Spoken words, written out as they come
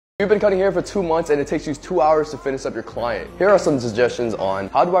You've been cutting hair for 2 months and it takes you 2 hours to finish up your client. Here are some suggestions on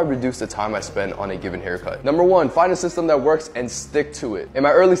how do I reduce the time I spend on a given haircut. Number 1, find a system that works and stick to it. In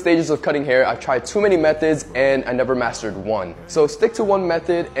my early stages of cutting hair, I've tried too many methods and I never mastered one. So stick to one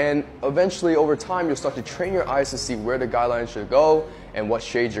method and eventually over time you'll start to train your eyes to see where the guidelines should go and what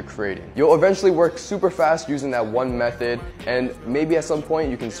shades you're creating. You'll eventually work super fast using that one method, and maybe at some point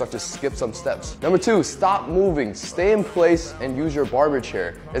you can start to skip some steps. Number 2, stop moving. Stay in place and use your barber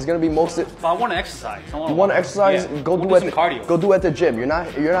chair. It's gonna be most. But I want to exercise. You want to exercise? Yeah. Go do cardio. Go do at the gym. You're not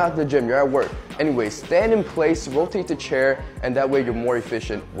at the gym. You're at work. Anyway, stand in place, rotate the chair, and that way you're more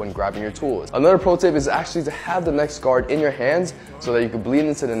efficient when grabbing your tools. Another pro tip is actually to have the next guard in your hands so that you can bleed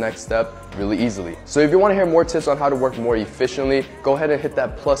into the next step really easily. So if you want to hear more tips on how to work more efficiently, go ahead and hit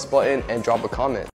that plus button and drop a comment.